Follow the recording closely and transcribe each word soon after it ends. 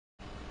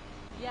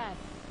Yes.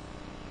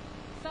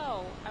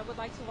 So I would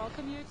like to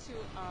welcome you to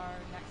our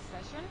next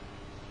session.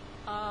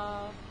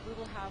 We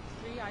will have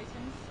 3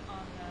 items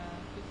on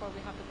before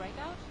we have the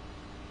breakout.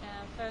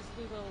 First,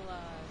 we will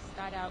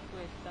start out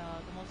with the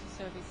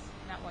Multiservice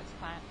Networks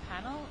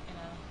panel in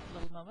a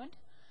little moment.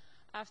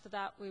 After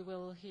that, we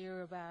will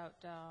hear about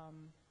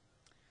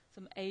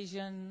some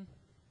Asian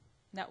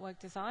network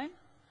design.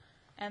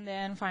 And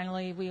then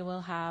finally, we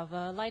will have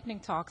lightning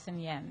talks in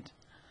the end.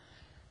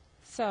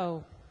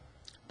 So,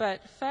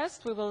 but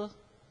first, we will,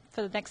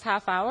 for the next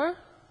half hour,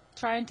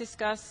 try and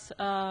discuss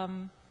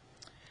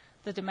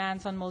the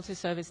demands on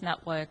multi-service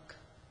network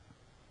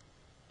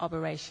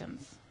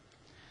operations.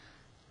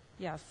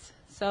 Yes.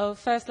 So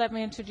first, let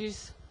me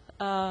introduce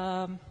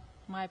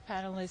my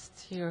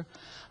panelists here.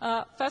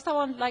 First, I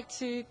would like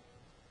to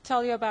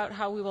tell you about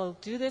how we will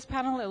do this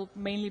panel. It will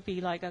mainly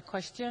be like a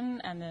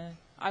question, and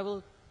I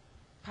will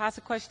pass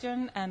a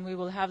question, and we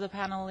will have the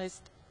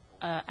panelists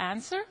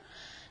answer.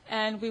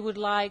 And we would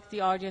like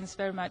the audience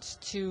very much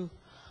to,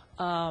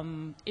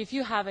 if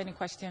you have any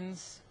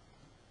questions,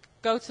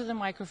 go to the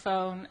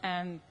microphone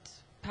and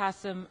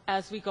pass them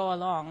as we go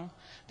along.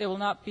 There will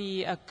not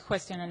be a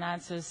question and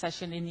answer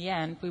session in the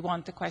end. We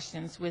want the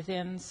questions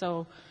within,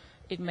 so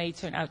it may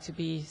turn out to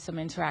be some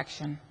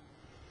interaction.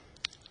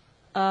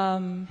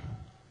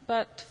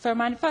 But for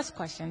my first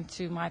question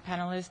to my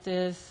panelists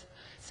is,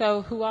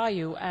 so who are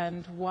you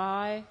and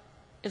why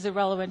is it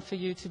relevant for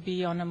you to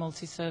be on a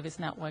multi-service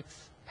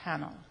networks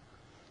panel?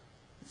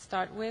 Let's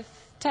start with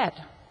Ted.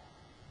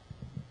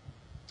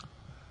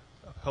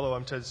 Hello,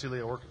 I'm Ted Seeley.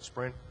 I work at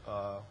Sprint.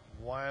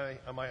 Why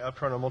am I up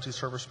here on a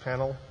multi-service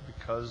panel?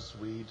 Because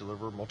we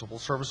deliver multiple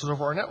services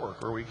over our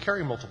network, or we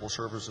carry multiple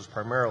services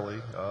primarily,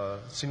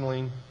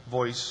 signaling,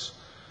 voice,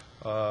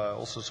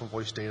 also some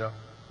voice data.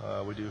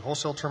 We do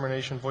wholesale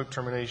termination, VoIP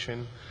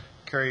termination,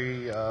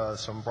 carry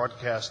some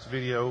broadcast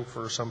video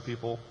for some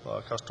people,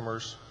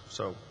 customers.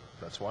 So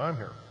that's why I'm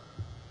here.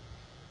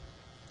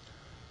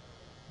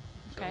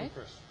 Okay.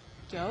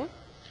 Joe?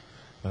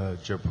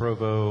 Joe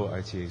Provo,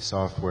 ITA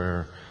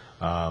Software.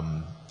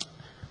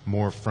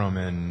 More from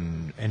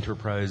an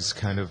enterprise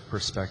kind of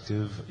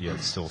perspective, yet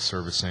still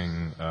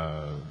servicing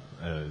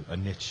a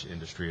niche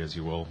industry, as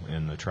you will,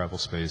 in the travel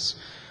space.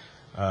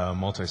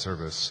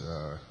 Multi-service,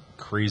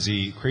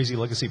 crazy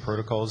legacy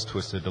protocols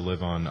twisted to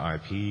live on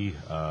IP,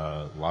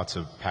 lots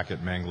of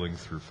packet mangling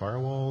through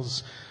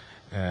firewalls,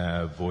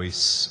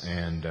 voice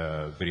and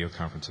video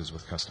conferences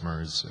with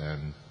customers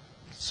and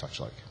such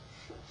like.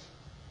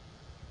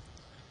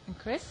 And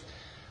Chris?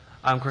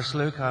 I'm Chris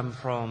Luke. I'm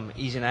from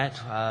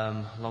Easynet,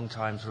 long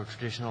time sort of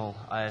traditional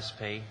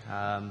ISP.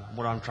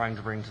 What I'm trying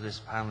to bring to this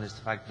panel is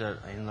the fact that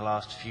in the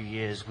last few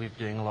years we've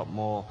been doing a lot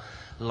more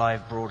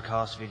live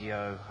broadcast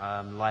video,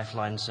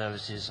 lifeline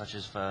services such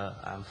as for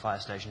fire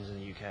stations in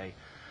the UK,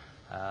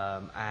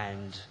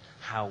 and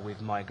how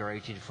we've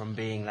migrated from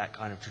being that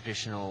kind of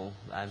traditional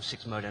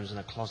 6 modems in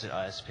a closet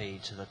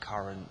ISP to the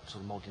current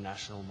sort of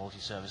multinational,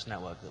 multi-service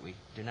network that we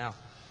do now.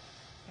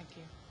 Thank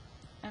you.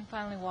 And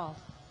finally, Walt.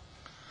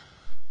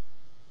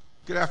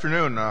 Good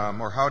afternoon,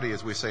 or howdy,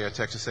 as we say at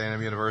Texas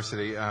A&M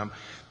University.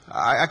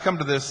 I come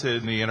to this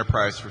in the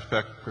enterprise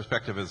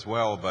perspective as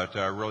well, but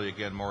really,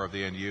 again, more of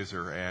the end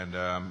user. And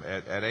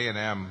at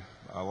A&M,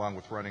 along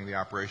with running the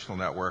operational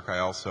network, I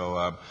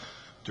also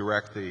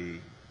direct the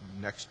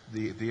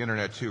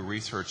Internet 2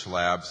 research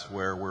labs,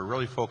 where we're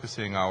really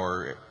focusing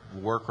our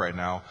work right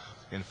now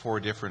in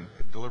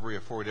delivery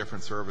of 4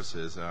 different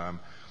services.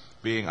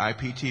 Being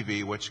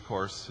IPTV, which of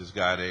course has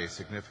got a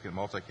significant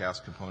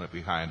multicast component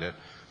behind it.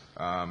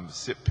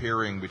 SIP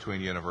peering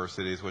between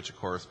universities, which of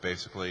course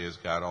basically has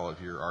got all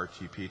of your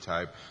RTP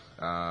type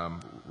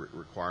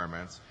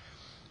requirements.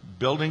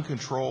 Building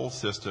control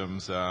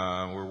systems,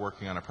 we're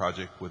working on a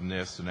project with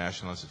NIST, the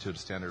National Institute of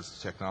Standards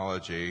and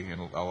Technology,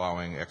 and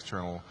allowing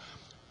external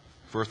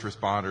first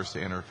responders to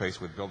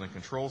interface with building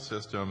control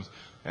systems.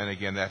 And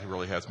again, that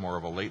really has more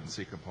of a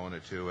latency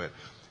component to it.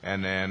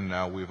 And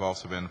then we've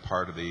also been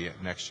part of the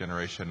next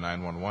generation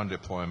 911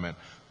 deployment,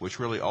 which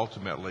really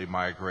ultimately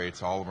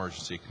migrates all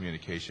emergency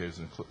communications,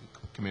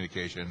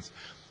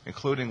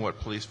 including what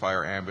police,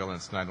 fire,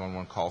 ambulance,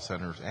 911 call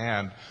centers,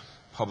 and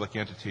public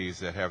entities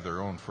that have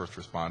their own first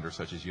responders,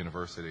 such as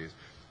universities,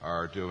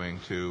 are doing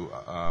to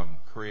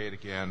create,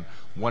 again,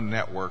 one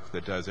network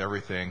that does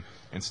everything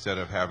instead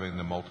of having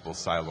the multiple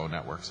silo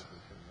networks.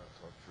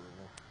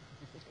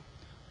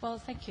 Well,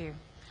 thank you.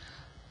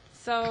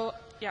 So,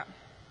 yeah.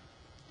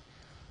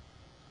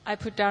 I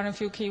put down a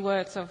few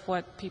keywords of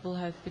what people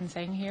have been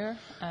saying here.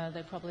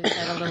 They probably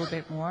said a little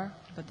bit more,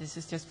 but this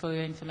is just for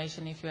your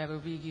information if you ever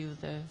review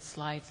the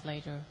slides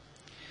later.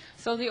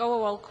 So the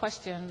overall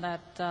question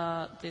that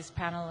this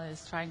panel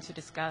is trying to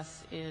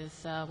discuss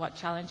is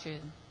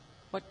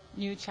what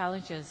new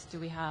challenges do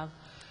we have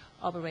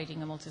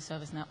operating a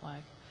multi-service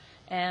network?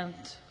 And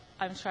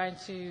I'm trying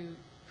to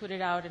put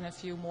it out in a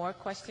few more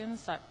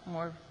questions,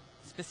 more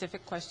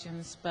specific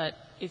questions, but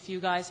if you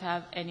guys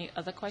have any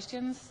other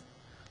questions,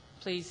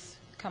 please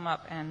come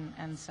up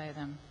and say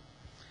them.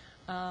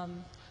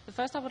 The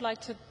first I would like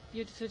to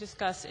you to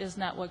discuss is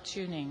network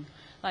tuning.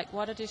 Like,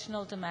 what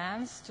additional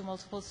demands do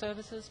multiple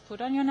services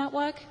put on your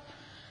network?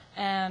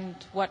 And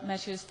what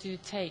measures do you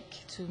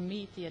take to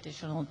meet the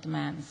additional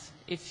demands,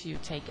 if you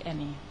take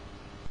any?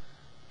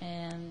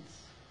 And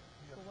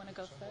who want to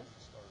go first?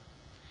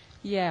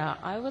 Yeah,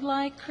 I would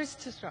like Chris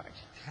to start.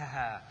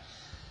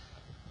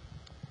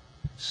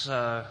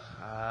 So,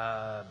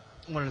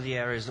 one of the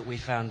areas that we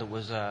found that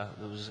was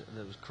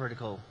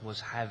critical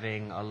was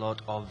having a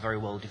lot of very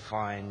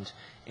well-defined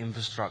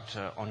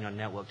infrastructure on your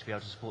network to be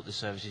able to support the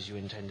services you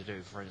intend to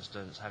do. For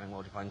instance, having a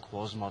well-defined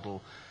QoS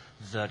model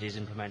that is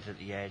implemented at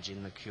the edge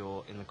in the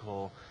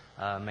core,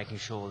 making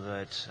sure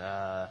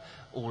that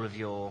all of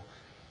your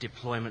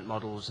deployment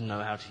models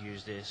know how to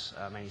use this.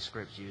 Many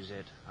scripts use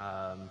it.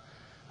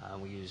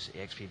 We use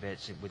EXP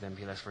bits with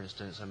MPLS, for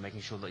instance, and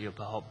making sure that your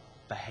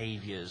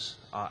behaviors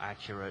are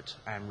accurate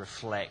and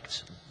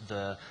reflect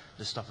the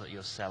stuff that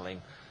you're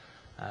selling.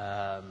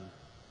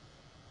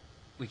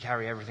 We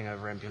carry everything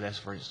over MPLS,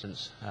 for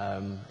instance.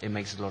 It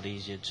makes it a lot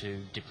easier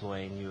to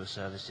deploy newer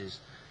services.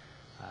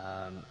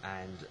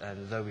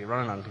 And though we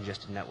run an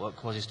uncongested network,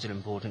 QoS is still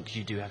important because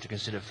you do have to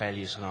consider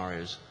failure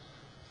scenarios,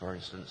 for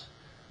instance.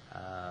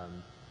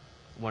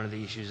 One of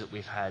the issues that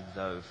we've had,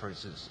 though, for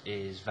instance,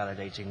 is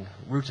validating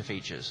router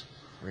features.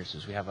 For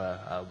instance, we have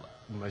a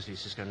mostly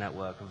Cisco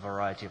network, a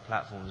variety of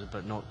platforms,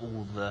 but not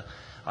all the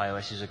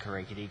iOSs are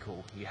created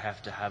equal. You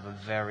have to have a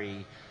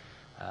very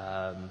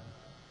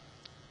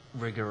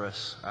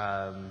rigorous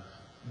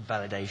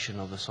validation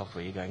of the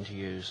software you're going to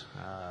use.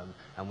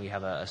 And we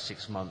have a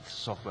 6-month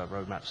software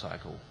roadmap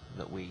cycle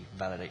that we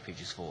validate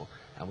features for,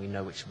 and we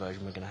know which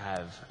version we're going to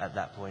have at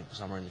that point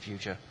somewhere in the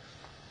future.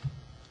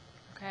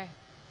 Okay.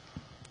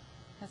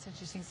 That's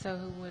interesting. So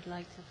who would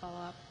like to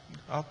follow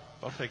up?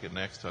 I'll take it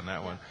next on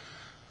that one.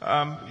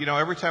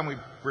 Every time we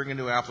bring a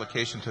new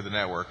application to the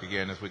network,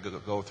 again, as we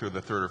go through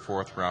the third or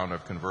fourth round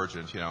of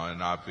convergence,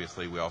 and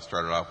obviously we all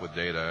started off with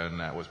data, and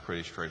that was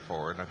pretty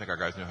straightforward. And I think our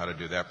guys knew how to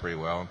do that pretty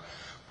well.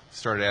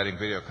 Started adding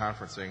video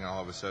conferencing, and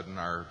all of a sudden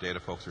our data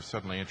folks are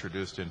suddenly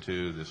introduced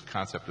into this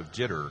concept of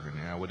jitter.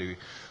 And what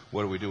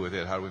do we do with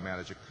it? How do we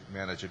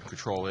manage and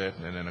control it?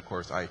 And then, of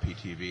course,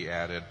 IPTV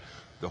added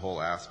the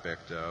whole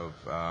aspect of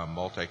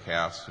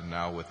multicast, and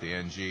now with the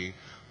NG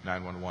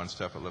 911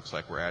 stuff, it looks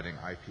like we're adding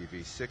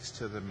IPv6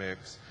 to the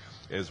mix,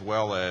 as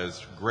well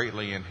as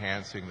greatly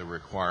enhancing the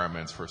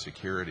requirements for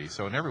security.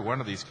 So in every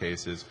one of these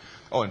cases,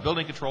 and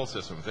building control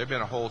systems, they've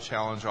been a whole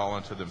challenge all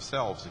unto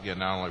themselves, again,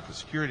 not only for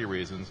security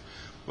reasons,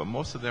 but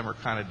most of them are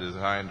kind of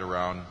designed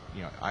around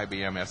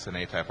IBM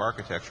SNA type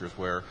architectures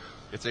where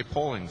it's a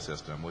polling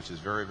system, which is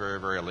very, very,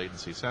 very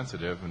latency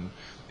sensitive, and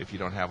if you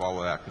don't have all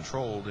of that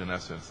controlled, in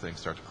essence, things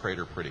start to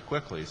crater pretty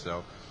quickly.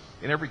 So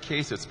in every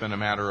case, it's been a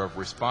matter of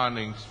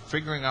responding,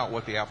 figuring out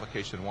what the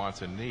application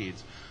wants and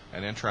needs,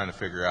 and then trying to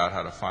figure out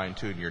how to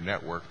fine-tune your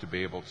network to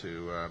be able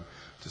to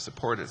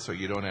support it, so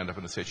you don't end up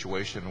in a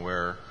situation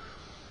where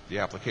the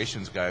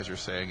applications guys are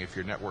saying, if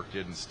your network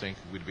didn't stink,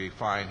 we'd be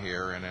fine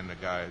here, and then the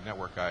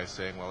network guy is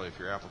saying, well, if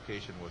your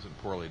application wasn't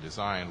poorly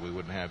designed, we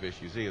wouldn't have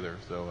issues either.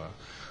 So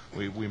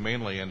we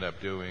mainly end up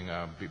doing,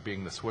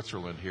 being the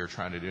Switzerland here,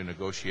 trying to do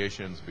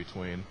negotiations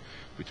between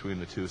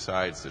the two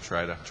sides to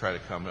try to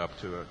come up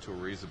to a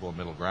reasonable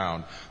middle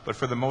ground. But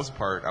for the most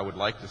part, I would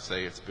like to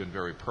say it's been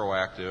very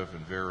proactive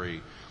and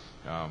very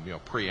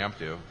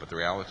preemptive. But the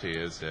reality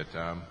is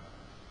that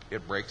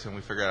it breaks, and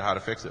we figure out how to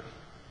fix it.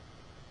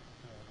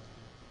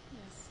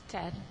 Yes,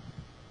 Ted.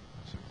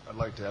 I'd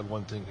like to add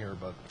one thing here,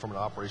 but from an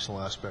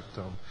operational aspect,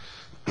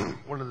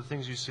 one of the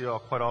things you see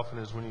quite often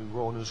is when you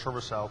roll a new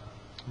service out,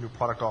 new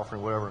product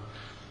offering, whatever,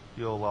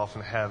 you'll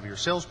often have your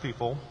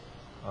salespeople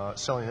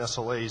selling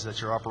SLAs that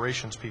your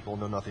operations people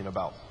know nothing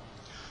about.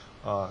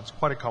 It's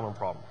quite a common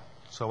problem.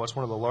 So that's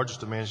one of the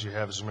largest demands you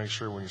have, is to make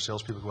sure when your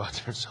salespeople go out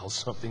there and sell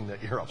something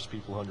that your ops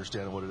people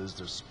understand what it is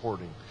they're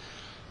supporting.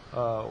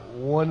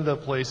 One of the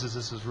places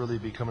this is really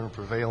becoming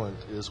prevalent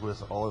is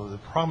with all of the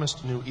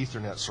promised new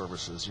Ethernet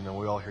services.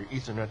 We all hear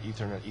Ethernet,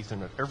 Ethernet,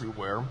 Ethernet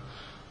everywhere.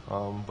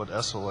 But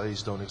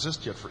SLAs don't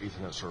exist yet for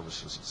Ethernet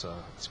services.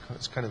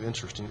 It's kind of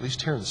interesting, at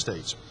least here in the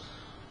States.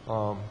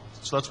 So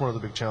that's one of the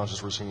big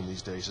challenges we're seeing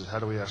these days, is how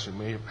do we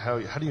actually how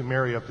do you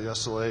marry up the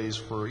SLAs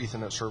for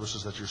Ethernet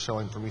services that you're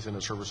selling from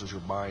Ethernet services you're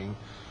buying?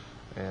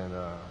 And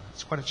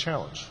it's quite a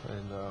challenge.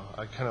 And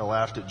I kind of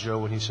laughed at Joe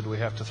when he said we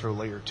have to throw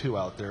layer 2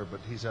 out there, but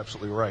he's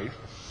absolutely right.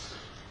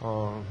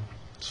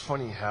 It's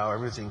funny how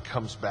everything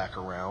comes back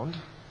around.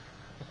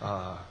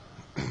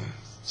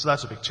 So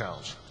that's a big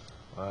challenge.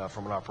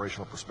 From an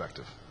operational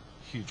perspective,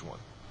 huge one.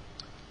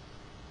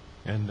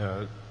 And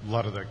a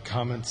lot of the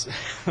comments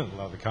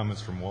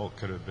from Walt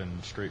could have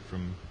been straight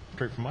from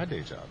my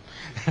day job.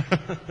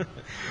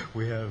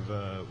 we have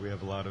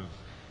a lot of,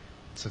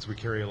 since we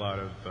carry a lot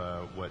of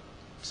what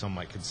some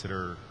might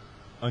consider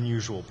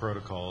unusual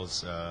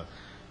protocols,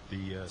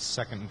 the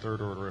second and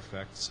third order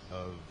effects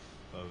of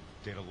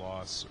data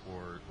loss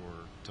or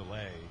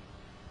delay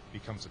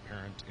becomes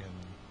apparent in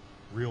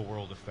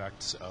real-world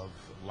effects of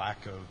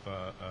lack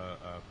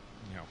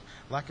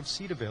of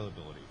seat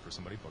availability for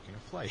somebody booking a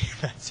flight.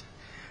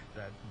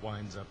 that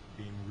winds up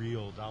being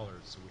real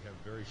dollars. So we have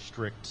very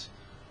strict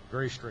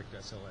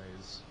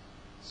SLAs,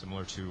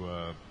 similar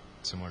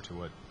to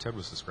what Ted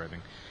was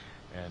describing,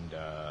 and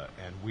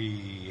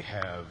we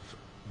have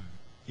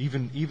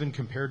even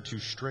compared to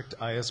strict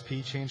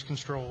ISP change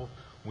control,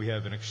 we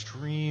have an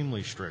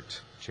extremely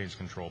strict change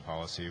control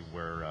policy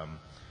where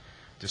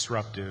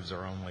disruptives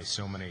are only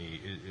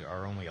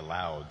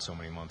allowed so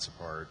many months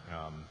apart.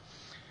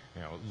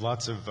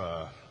 Lots of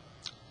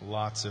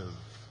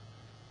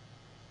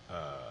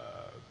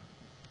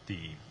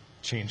the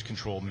change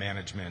control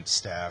management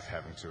staff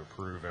having to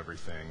approve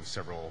everything,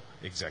 several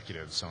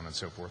executives, so on and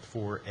so forth,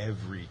 for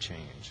every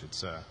change.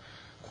 It's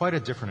quite a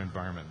different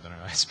environment than an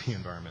ISP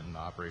environment in the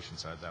operation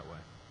side that way.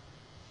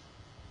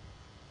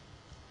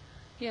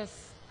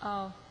 Yes,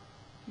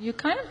 you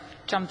kind of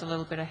jumped a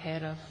little bit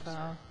ahead of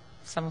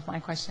some of my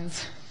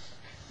questions,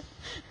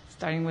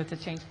 starting with the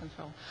change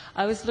control.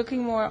 I was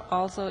looking more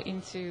also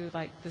into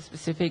like the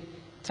specific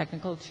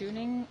technical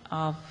tuning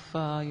of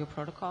your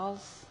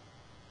protocols.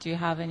 Do you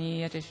have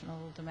any additional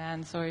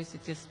demands, or is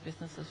it just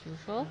business as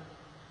usual?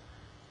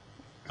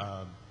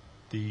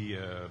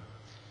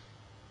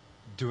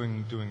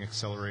 Doing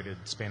accelerated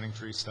spanning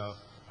tree stuff,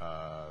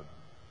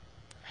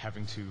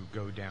 having to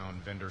go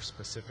down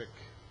vendor-specific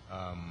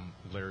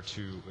layer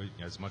 2,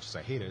 as much as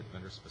I hate it,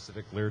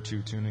 vendor-specific layer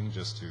 2 tuning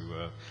just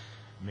to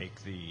meet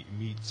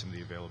some of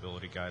the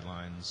availability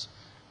guidelines.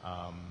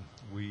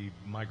 We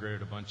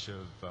migrated a bunch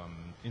of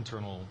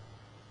internal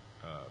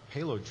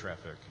payload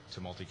traffic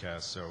to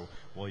multicast, so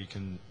while you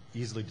can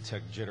easily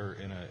detect jitter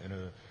in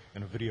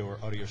a video or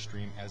audio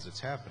stream as it's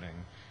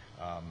happening,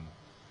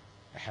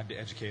 I had to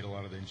educate a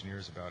lot of the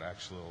engineers about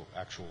actual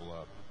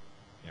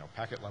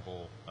packet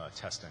level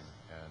testing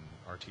and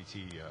RTT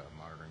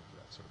monitoring for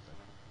that sort of thing.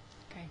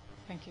 Okay,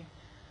 thank you.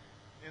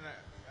 And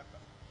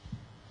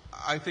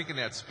I think in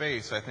that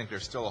space, I think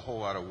there's still a whole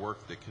lot of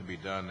work that can be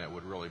done that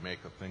would really make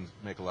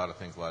a lot of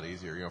things a lot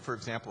easier. For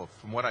example,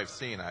 from what I've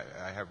seen,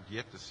 I have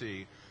yet to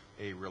see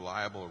a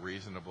reliable,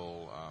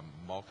 reasonable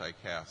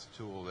multicast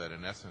tool that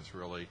in essence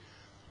really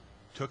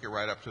took it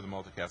right up to the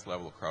multicast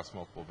level across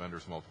multiple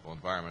vendors, multiple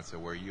environments, so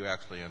where you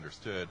actually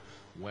understood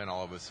when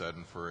all of a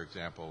sudden, for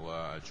example,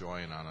 a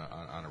join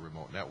on a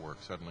remote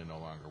network suddenly no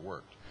longer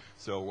worked.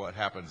 So what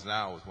happens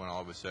now is when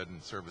all of a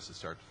sudden services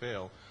start to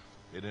fail,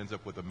 it ends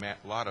up with a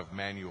lot of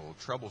manual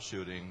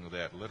troubleshooting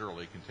that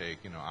literally can take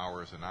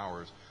hours and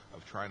hours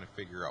of trying to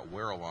figure out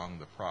where along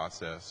the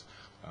process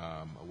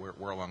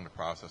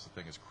the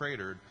thing is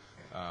cratered.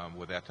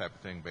 With that type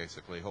of thing,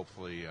 basically,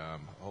 hopefully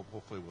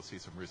we'll see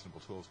some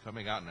reasonable tools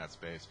coming out in that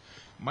space.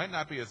 Might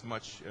not be as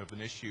much of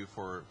an issue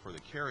for the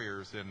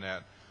carriers in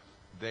that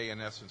they,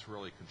 in essence,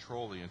 really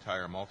control the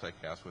entire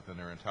multicast within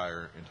their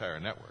entire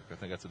network. I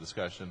think that's a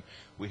discussion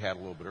we had a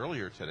little bit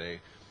earlier today.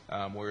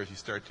 Whereas you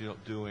start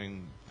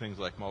doing things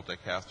like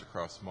multicast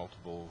across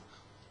multiple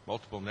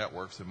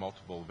networks and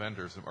multiple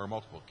vendors or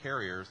multiple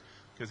carriers,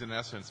 because in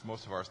essence,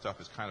 most of our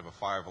stuff is kind of a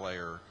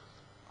 5-layer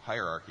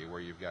hierarchy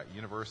where you've got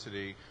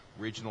university,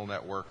 regional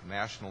network,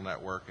 national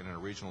network, and then a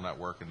regional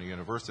network and a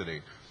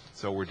university.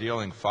 So we're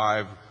dealing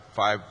five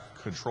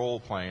control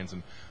planes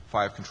and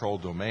 5 control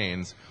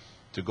domains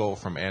to go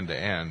from end to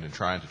end, and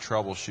trying to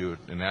troubleshoot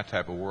in that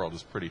type of world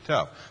is pretty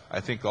tough. I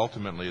think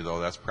ultimately,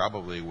 though, that's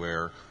probably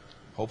where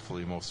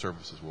hopefully most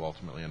services will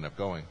ultimately end up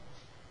going.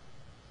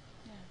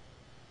 Yeah.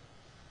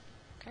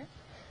 Okay.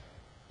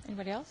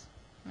 Anybody else?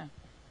 No.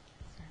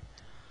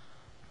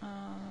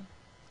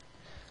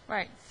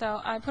 Right.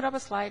 So I put up a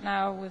slide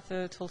now with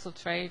the tools of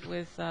trade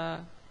with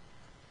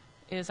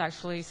is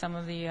actually some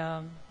of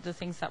the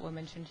things that were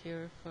mentioned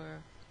here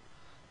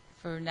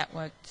for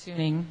network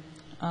tuning.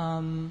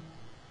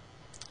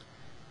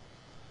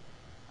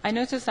 I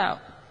noticed that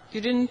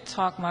you didn't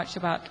talk much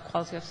about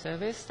quality of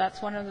service.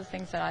 That's one of the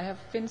things that I have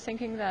been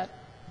thinking that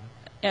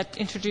at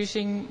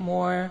introducing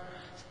more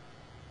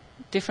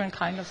different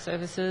kind of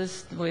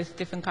services with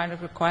different kind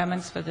of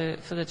requirements for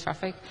the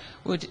traffic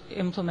would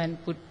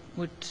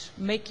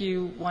make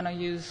you want to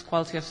use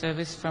quality of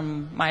service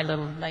from my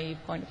little naive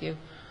point of view.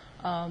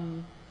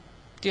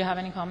 Do you have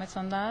any comments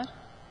on that?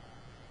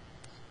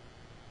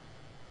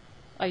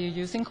 Are you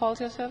using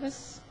quality of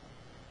service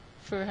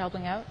for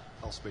helping out?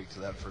 I'll speak to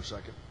that for a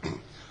second.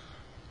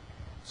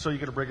 So you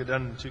got to break it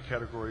down into 2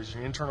 categories: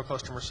 your internal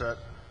customer set,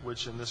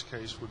 which in this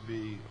case would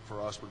be,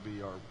 for us, would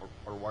be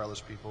our wireless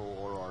people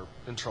or our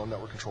internal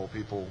network control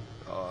people,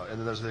 and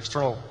then there's the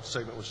external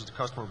segment, which is the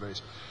customer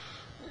base.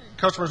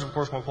 Customers, of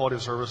course, want quality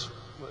of service,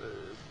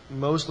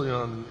 mostly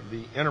on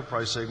the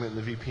enterprise segment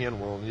in the VPN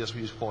world. And yes,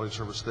 we use quality of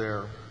service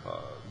there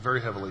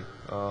very heavily,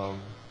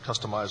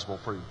 customizable,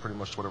 pretty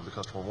much to whatever the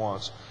customer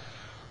wants.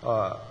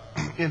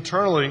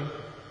 Internally,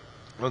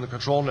 on the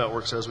control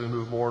networks, as we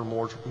move more and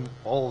more,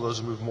 all of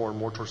those move more and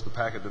more towards the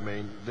packet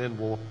domain, then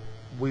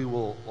we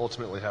will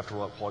ultimately have to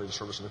roll out quality of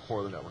service in the core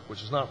of the network,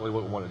 which is not really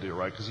what we want to do,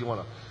 right? Because you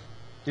want to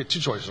get 2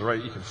 choices,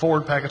 right? You can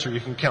forward packets or you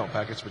can count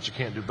packets, but you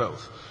can't do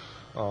both.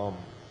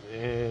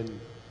 And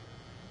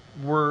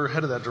we're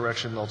headed that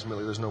direction.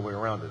 Ultimately, there's no way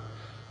around it.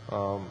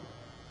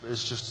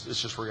 it's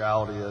just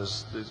reality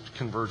as the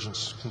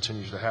convergence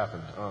continues to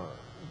happen.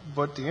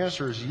 But the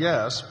answer is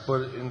yes.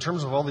 But in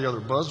terms of all the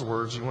other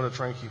buzzwords, you want to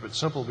try and keep it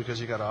simple because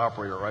you got to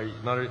operate it right.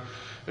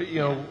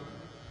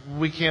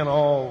 We can't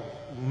all.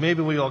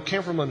 Maybe we all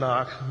came from the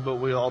NOC, but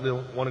we all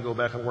don't want to go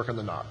back and work on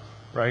the NOC,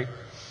 right?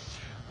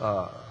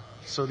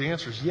 So the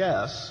answer is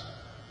yes.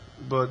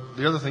 But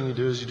the other thing you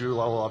do is you do a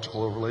lot of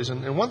optical overlays.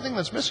 And one thing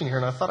that's missing here,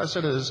 and I thought I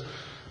said it,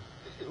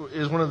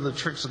 is one of the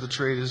tricks of the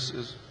trade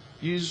is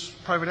use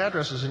private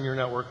addresses in your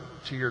network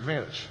to your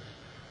advantage,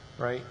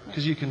 right?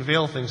 Because you can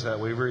veil things that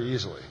way very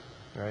easily,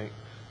 right?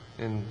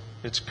 And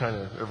it's kind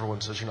of,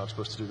 everyone says you're not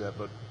supposed to do that,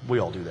 but we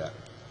all do that.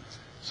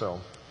 So,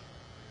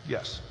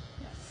 yes.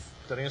 Yes.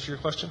 Did that answer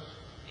your question?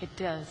 It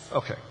does.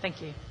 Okay.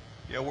 Thank you.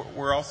 Yeah,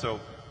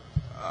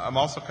 I'm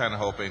also kind of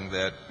hoping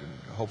that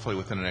hopefully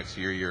within the next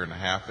year and a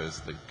half,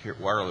 as the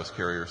wireless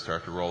carriers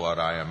start to roll out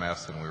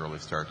IMS and we really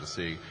start to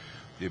see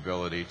the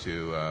ability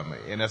to,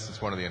 in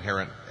essence, one of the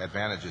inherent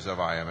advantages of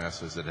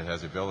IMS is that it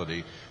has the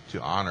ability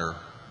to honor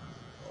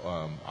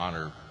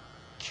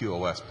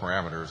QoS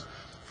parameters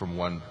from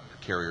one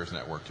carrier's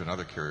network to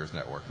another carrier's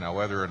network. Now,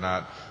 whether or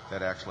not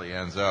that actually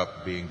ends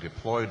up being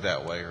deployed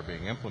that way or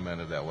being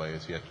implemented that way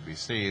is yet to be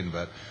seen,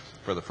 but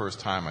for the first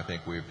time, I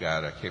think we've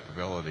got a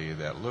capability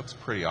that looks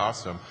pretty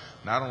awesome,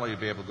 not only to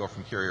be able to go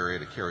from carrier A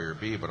to carrier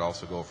B, but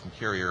also go from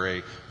carrier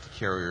A to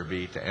carrier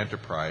B to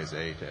enterprise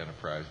A to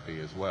enterprise B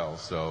as well.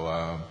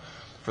 So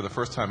for the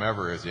first time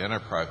ever as the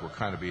enterprise, we're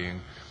kind of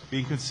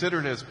being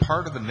considered as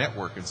part of the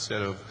network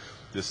instead of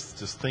this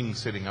thing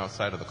sitting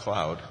outside of the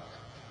cloud,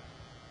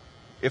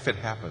 if it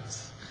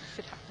happens. If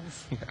it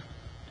happens. Yeah.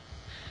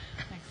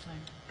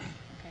 Excellent.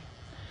 Okay.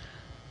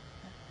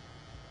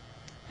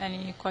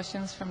 Any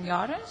questions from the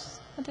audience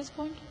at this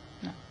point?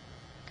 No.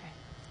 Okay.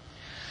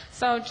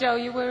 So, Joe,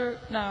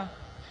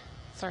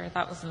 sorry,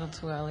 that was a little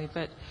too early,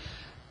 but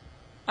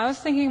I was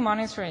thinking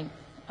monitoring.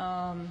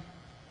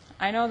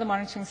 I know the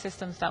monitoring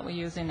systems that we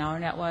use in our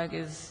network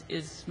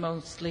is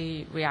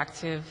mostly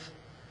reactive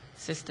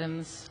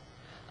systems.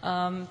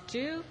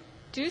 Do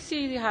you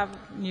see you have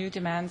new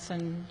demands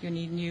and you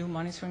need new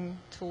monitoring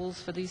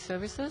tools for these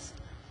services?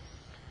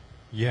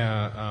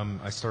 Yeah,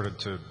 I started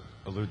to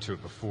allude to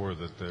it before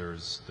that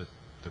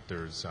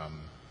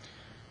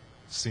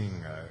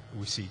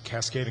we see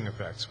cascading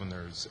effects when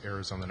there's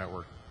errors on the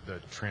network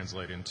that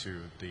translate into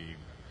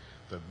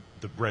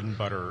the bread and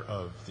butter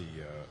of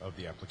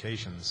the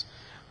applications.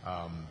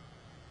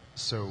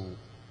 So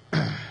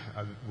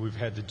we've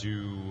had to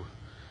do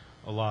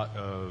a lot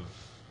of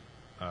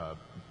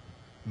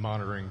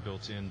monitoring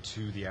built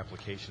into the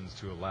applications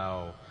to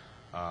allow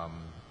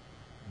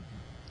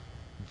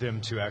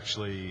them to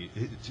actually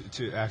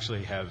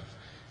have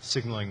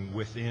signaling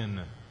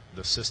within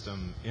the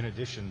system in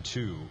addition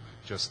to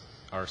just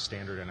our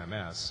standard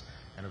NMS,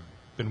 and have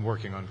been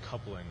working on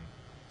coupling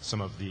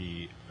some of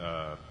the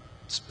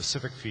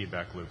specific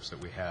feedback loops that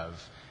we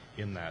have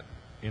in that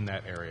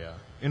area,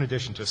 in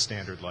addition to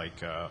standard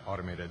like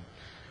automated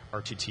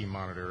RTT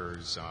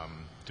monitors,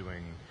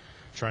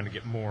 trying to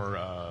get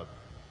more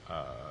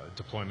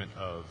deployment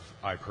of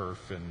iPerf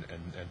and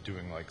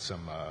doing like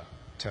some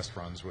test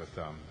runs with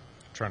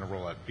trying to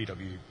roll out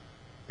BW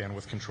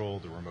bandwidth control,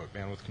 the remote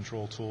bandwidth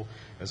control tool,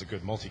 as a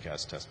good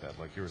multicast test bed,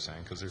 like you were saying,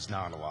 because there's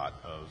not a lot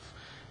of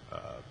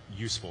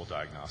useful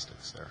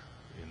diagnostics there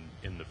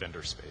in the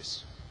vendor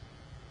space.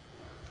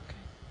 Okay.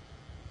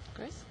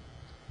 Grace?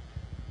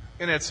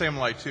 In that same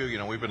light,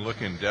 too, we've been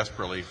looking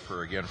desperately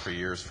for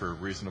years for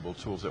reasonable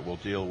tools that will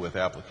deal with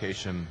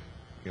application,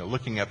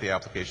 looking at the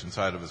application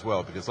side of it as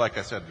well. Because like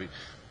I said,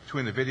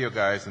 between the video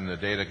guys and the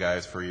data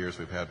guys for years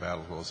we've had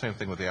battles. Well, the same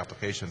thing with the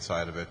application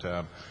side of it.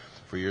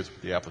 For years,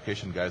 the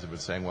application guys have been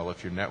saying, well,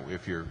 if your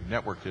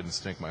network didn't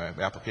stink, my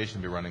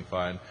application would be running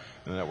fine.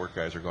 And the network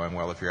guys are going,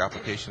 well, if your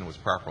application was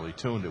properly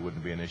tuned, it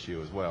wouldn't be an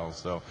issue as well.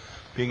 So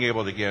being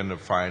able to, again, to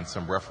find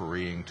some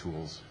refereeing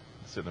tools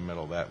in the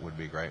middle of that would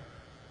be great.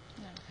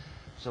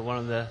 So one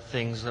of the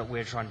things that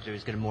we're trying to do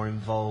is get more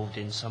involved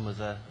in some of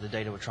the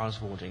data we're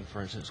transporting.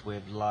 For instance,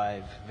 with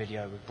live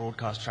video, with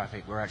broadcast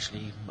traffic, we're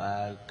actually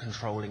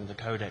controlling the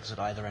codecs at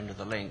either end of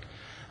the link,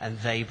 and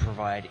they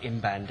provide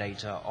in-band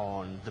data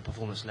on the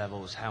performance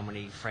levels, how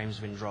many frames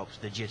have been dropped,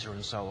 the jitter,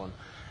 and so on.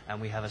 And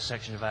we have a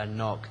section of our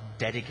NOC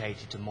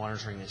dedicated to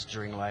monitoring this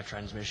during live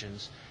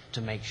transmissions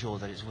to make sure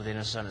that it's within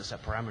a certain set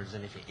of parameters.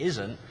 And if it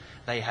isn't,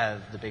 they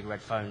have the big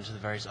red phone to the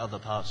various other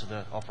parts of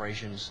the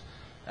operations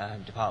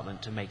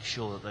department to make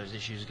sure that those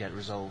issues get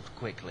resolved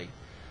quickly.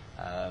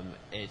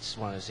 It's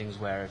one of those things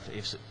where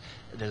if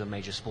there's a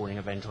major spawning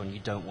event on, you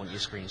don't want your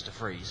screens to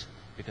freeze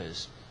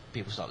because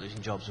people start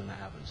losing jobs when that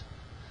happens.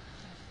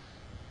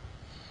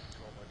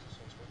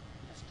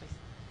 Yes, please.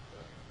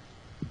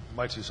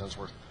 My 2 cents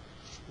worth,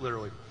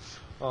 literally.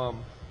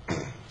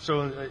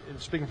 So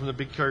speaking from the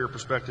big carrier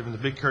perspective, in the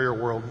big carrier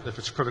world, if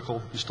it's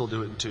critical, you still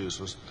do it in 2.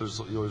 So there's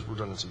always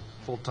redundancy,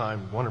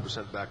 full-time,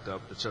 100% backed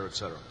up, et cetera, et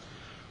cetera.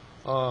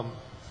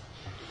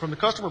 From the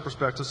customer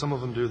perspective, some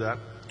of them do that.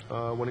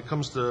 When it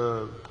comes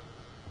to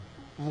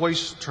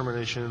voice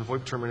termination and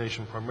VoIP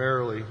termination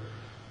primarily,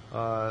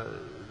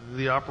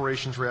 the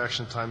operations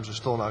reaction times are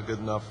still not good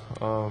enough.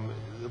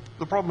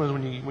 The problem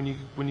is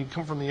when you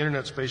come from the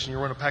internet space and you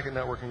run a packet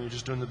network and you're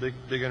just doing the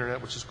big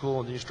internet, which is cool,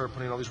 and then you start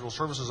putting all these real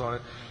services on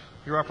it,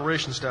 your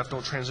operations staff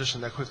don't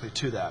transition that quickly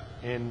to that,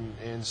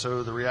 and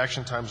so the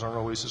reaction times aren't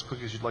always as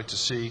quick as you'd like to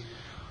see.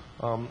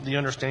 The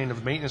understanding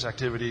of maintenance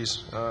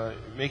activities,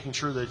 making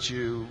sure that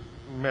you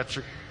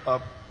metric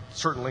up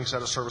certain links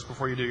out of service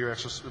before you do your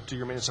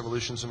maintenance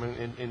evolutions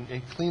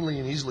and cleanly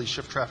and easily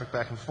shift traffic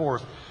back and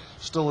forth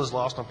still is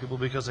lost on people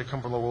because they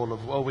come from the world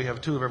of, oh, we have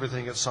 2 of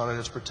everything, it's SONET,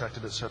 it's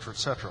protected, et cetera, et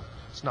cetera.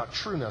 It's not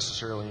true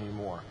necessarily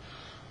anymore.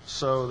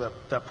 So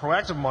that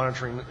proactive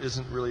monitoring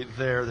isn't really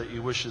there that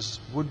you wish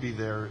would be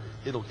there.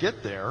 It'll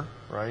get there,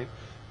 right?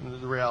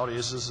 And the reality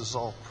is this is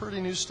all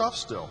pretty new stuff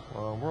still.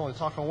 We're only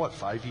talking, what,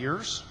 5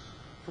 years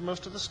for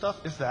most of this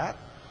stuff, if that?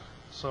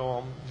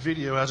 So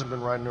video hasn't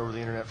been riding over the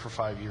internet for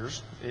 5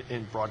 years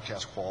in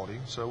broadcast quality.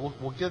 So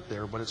we'll get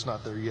there, but it's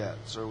not there yet.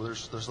 So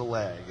there's a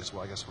lag is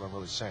what I guess what I'm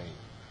really saying.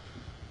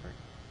 Right.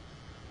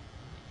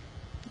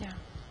 Yeah.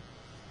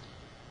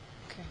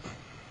 Okay.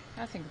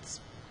 I think it's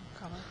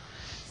covered.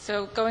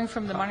 So going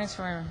from the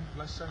monitoring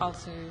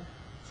also,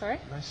 sorry?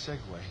 Nice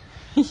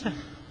segue.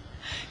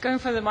 Going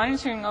from the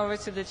monitoring over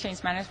to the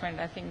change management,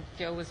 I think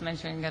Joe was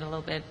mentioning it a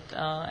little bit,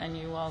 and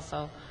you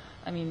also.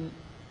 I mean,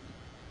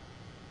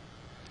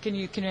 can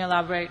you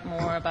elaborate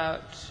more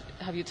about,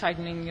 have you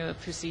tightening your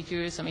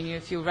procedures? I mean,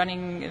 if you're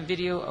running a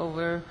video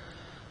over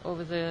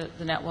the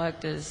network,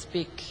 there's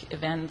big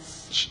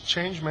events.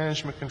 Change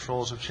management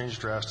controls have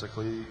changed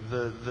drastically.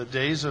 The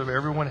days of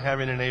everyone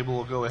having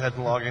enabled, go ahead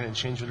and log in and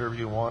change whatever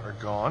you want are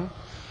gone.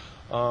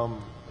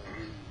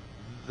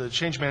 The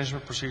change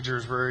management procedure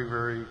is very,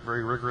 very,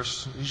 very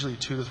rigorous, usually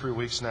 2 to 3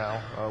 weeks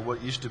now.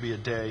 What used to be a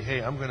day,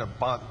 hey, I'm going to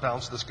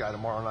bounce this guy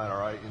tomorrow night,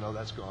 all right,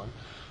 that's gone.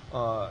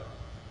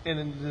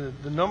 And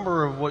the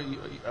number of what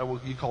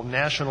you call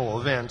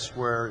national events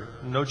where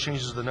no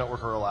changes to the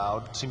network are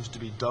allowed seems to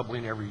be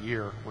doubling every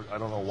year. I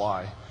don't know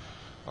why,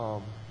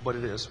 but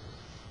it is.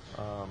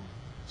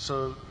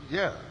 So,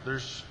 yeah,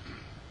 there's,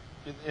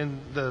 in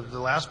the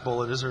last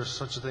bullet, is there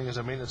such a thing as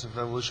a maintenance of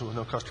evolution with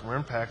no customer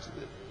impact?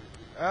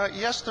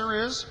 Yes,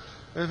 there is,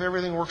 if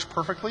everything works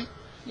perfectly.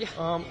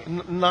 Yeah.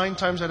 9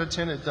 times out of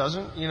 10 it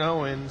doesn't,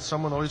 and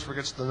someone always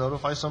forgets to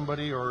notify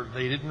somebody or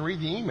they didn't read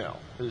the email.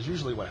 Is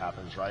usually what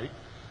happens, right?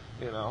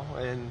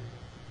 And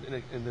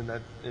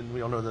then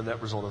we all know the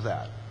net result of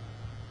that.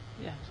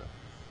 Yeah. So.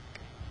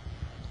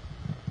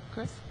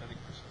 Chris? I think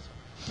Chris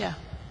has Yeah.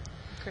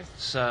 Chris.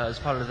 So as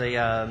part of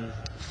the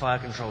fire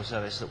control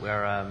service that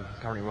we're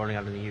currently rolling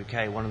out in the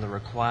UK, one of the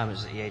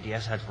requirements that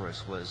EADS had for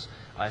us was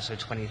ISO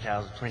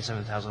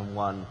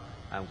 27001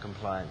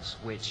 compliance,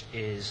 which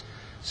is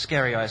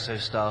scary ISO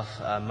stuff.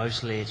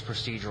 Mostly it's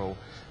procedural,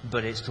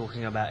 but it's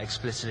talking about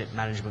explicit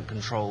management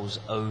controls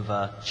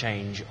over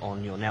change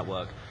on your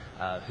network.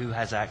 Who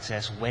has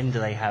access, when do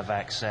they have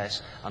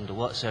access, under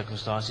what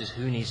circumstances,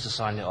 who needs to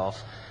sign it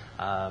off,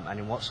 and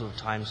in what sort of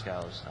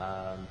timescales.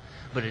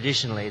 But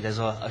additionally, there's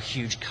a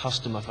huge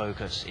customer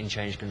focus in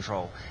change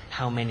control.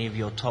 How many of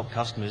your top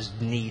customers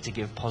need to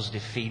give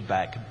positive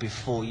feedback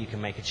before you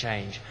can make a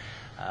change?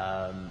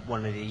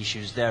 One of the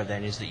issues there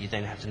then is that you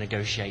then have to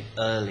negotiate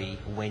early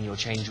when your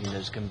change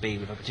windows can be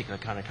with a particular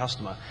kind of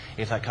customer.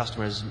 If that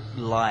customer is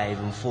live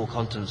on 4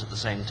 continents at the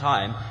same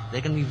time,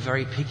 they're going to be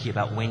very picky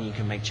about when you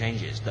can make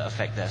changes that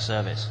affect their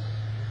service.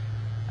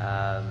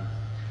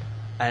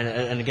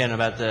 And again,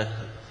 about the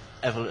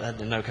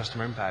no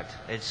customer impact,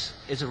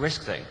 it's a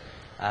risk thing.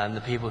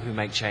 The people who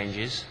make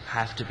changes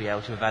have to be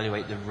able to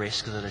evaluate the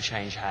risk that a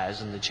change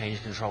has, and the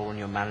change control on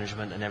your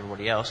management and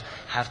everybody else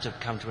have to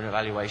come to an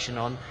evaluation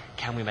on,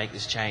 can we make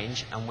this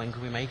change and when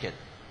can we make it?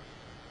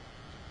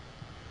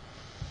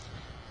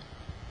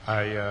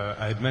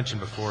 I had mentioned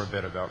before a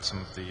bit about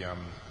some of the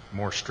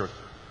more strict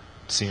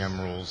CM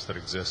rules that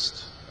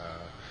exist.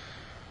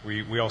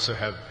 We also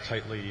have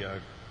tight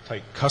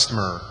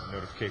customer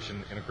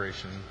notification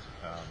integration.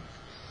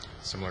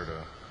 Similar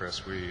to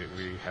Chris, we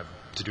have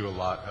to do a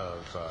lot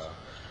of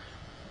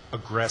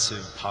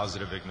aggressive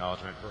positive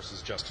acknowledgement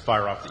versus just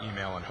fire off the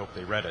email and hope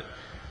they read it.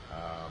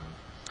 A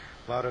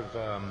lot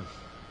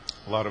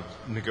of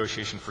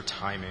negotiation for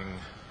timing,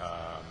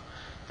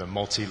 the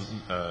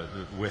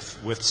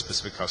with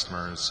specific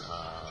customers,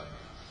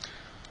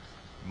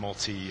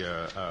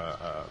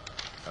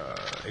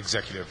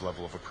 executive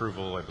level of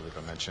approval, I believe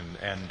I mentioned,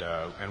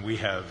 and we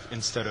have,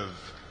 instead of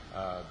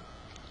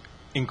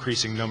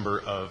increasing number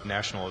of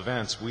national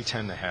events, we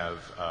tend to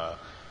have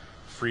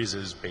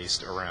freezes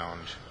based around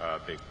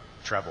big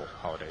travel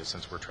holidays,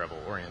 since we're travel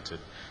oriented,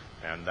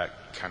 and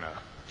that kind of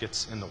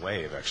gets in the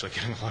way of actually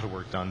getting a lot of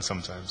work done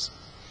sometimes.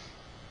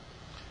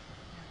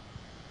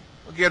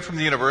 Again, from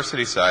the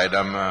university side,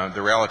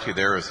 the reality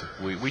there is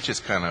we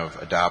just kind of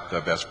adopt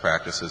the best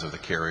practices of the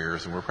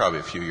carriers, and we're probably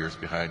a few years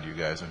behind you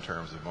guys in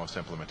terms of most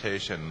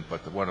implementation.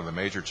 But one of the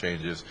major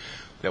changes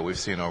that we've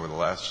seen over the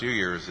last few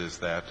years is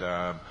that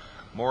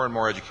more and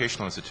more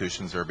educational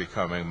institutions are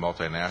becoming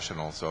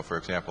multinational. So, for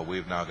example,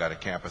 we've now got a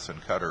campus in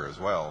Qatar as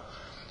well.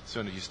 as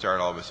soon as you start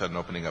all of a sudden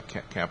opening up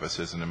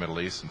campuses in the Middle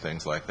East and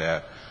things like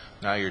that,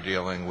 now you're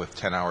dealing with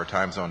 10-hour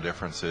time zone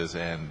differences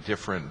and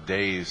different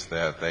days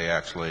that they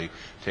actually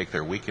take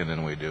their weekend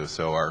than we do.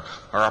 So our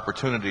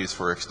opportunities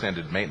for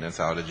extended maintenance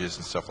outages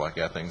and stuff like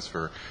that, things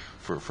for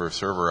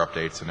server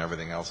updates and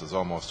everything else has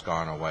almost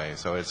gone away.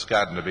 So it's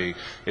getting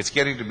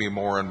to be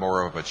more and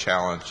more of a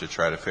challenge to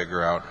try to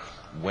figure out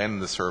when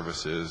the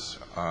service is,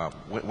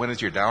 when is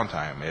your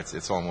downtime?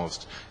 It's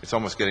almost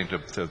getting to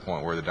the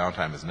point where the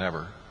downtime is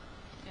never.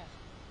 Yeah.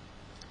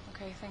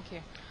 Okay, thank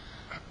you.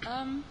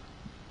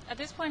 At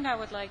this point, I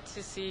would like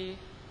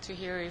to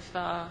hear if,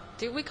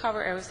 did we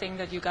cover everything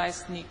that you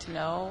guys need to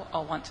know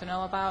or want to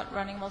know about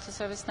running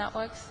multi-service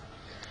networks?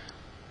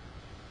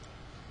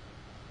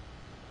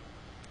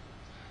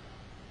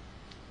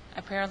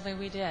 Apparently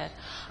we did.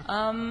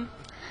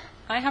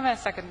 I have a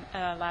second,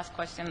 last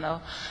question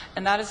though,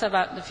 and that is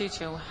about the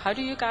future. How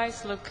do you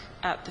guys look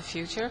at the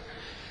future?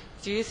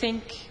 Do you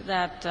think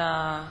that,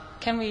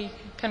 can we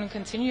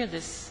continue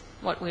this,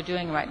 what we're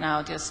doing right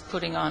now, just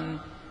putting on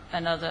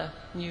another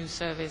new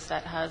service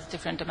that has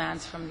different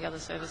demands from the other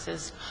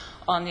services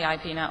on the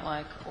IP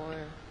network, or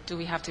do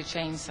we have to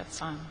change at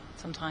some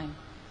time?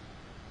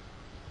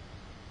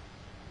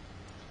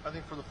 I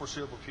think for the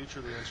foreseeable future,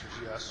 the answer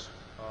is yes.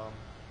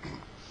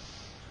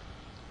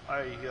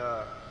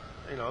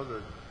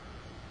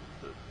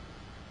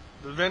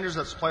 The vendors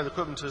that supply the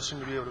equipment to us seem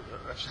to be able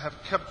to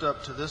have kept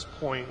up to this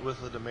point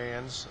with the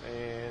demands,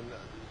 and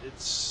it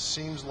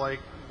seems like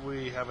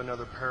we have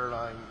another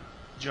paradigm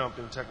jump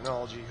in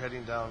technology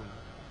heading down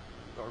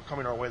or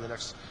coming our way the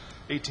next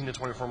 18 to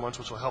 24 months,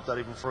 which will help that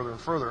even further and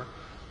further.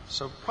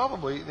 So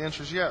probably the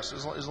answer is yes,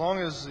 as long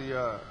as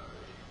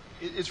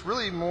it's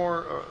really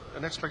more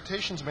an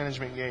expectations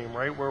management game,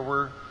 right, where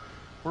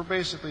we're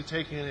basically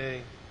taking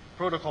a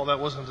protocol that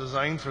wasn't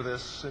designed for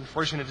this and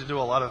forcing it to do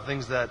a lot of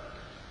things that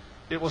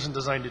it wasn't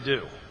designed to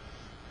do.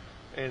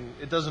 And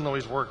it doesn't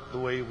always work the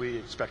way we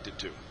expect it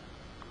to.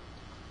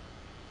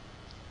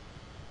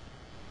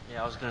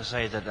 Yeah, I was going to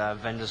say that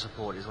vendor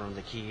support is one of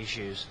the key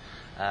issues,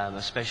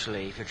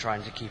 especially if you're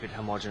trying to keep it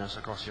homogeneous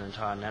across your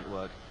entire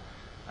network.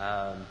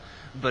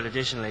 But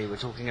additionally, we're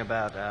talking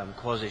about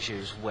QoS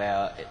issues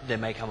where there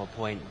may come a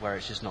point where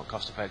it's just not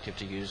cost effective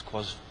to use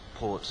QoS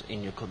ports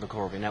in the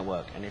core of your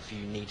network. And if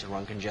you need to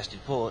run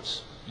congested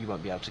ports, you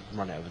won't be able to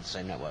run it over the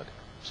same network.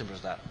 Simple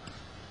as that.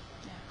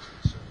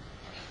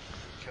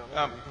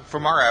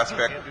 From our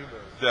aspect,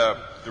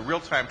 the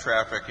real-time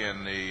traffic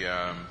and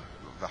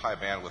the high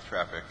bandwidth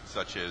traffic,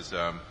 such as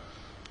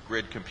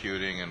grid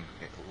computing and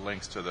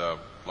links to the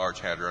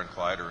Large Hadron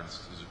Collider and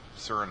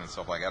CERN and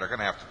stuff like that, are going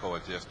to have to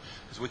coexist,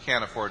 because we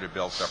can't afford to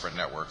build separate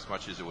networks.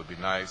 Much as it would be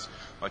nice,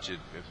 much as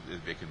it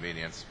would be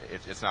convenience,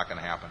 it's not going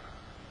to happen.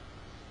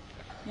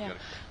 Yeah.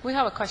 We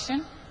have a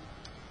question.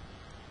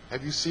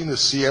 Have you seen the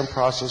CM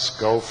process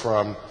go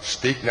from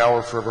speak now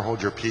or forever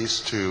hold your peace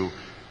to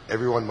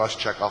everyone must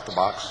check off the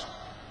box?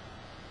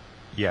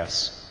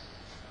 Yes.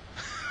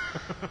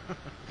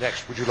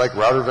 Next, would you like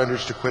router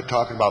vendors to quit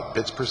talking about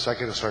bits per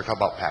second and start talking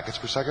about packets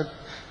per second?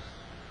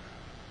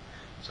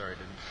 Sorry,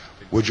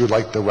 Would you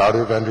like the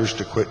router vendors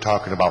to quit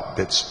talking about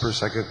bits per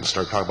second and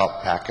start talking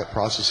about packet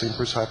processing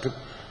per second?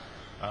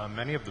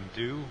 Many of them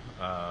do.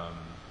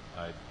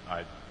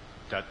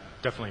 That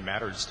definitely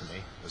matters to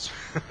me.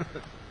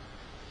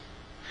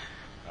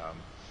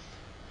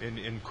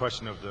 In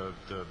question of the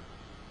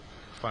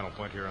final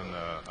point here on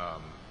the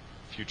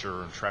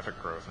future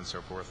traffic growth and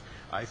so forth,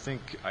 I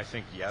think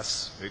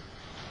yes,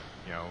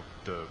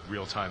 the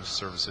real-time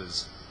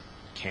services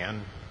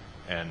can,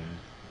 and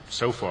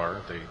so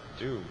far they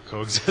do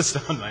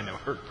coexist on my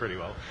network pretty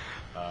well.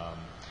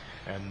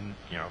 And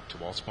to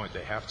Walt's point,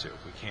 they have to.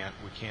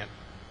 We can't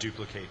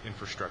duplicate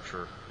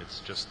infrastructure.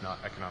 It's just not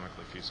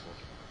economically feasible.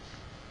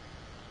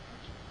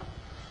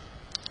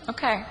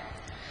 Okay.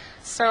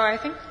 So I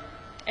think,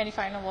 any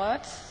final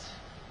words?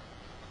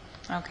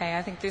 Okay,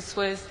 I think this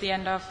was the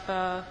end of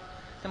the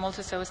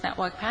Multi-Service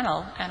Network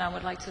panel, and I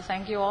would like to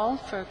thank you all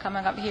for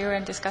coming up here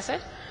and discuss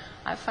it.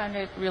 I found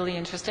it really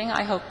interesting.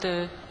 I hope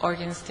the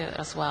audience did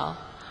as well.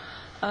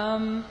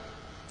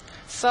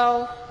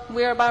 So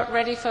we're about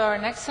ready for our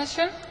next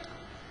session.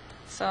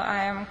 So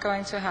I am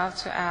going to have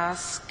to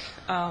ask,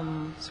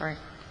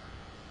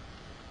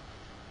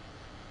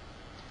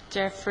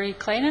 Jeffrey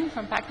Clayton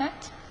from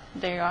PACnet,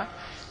 there you are,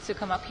 to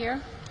come up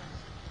here.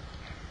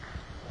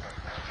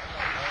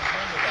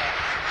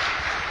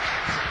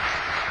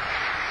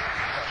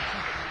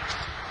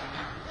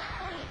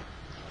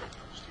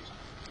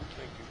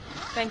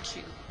 Thank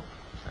you.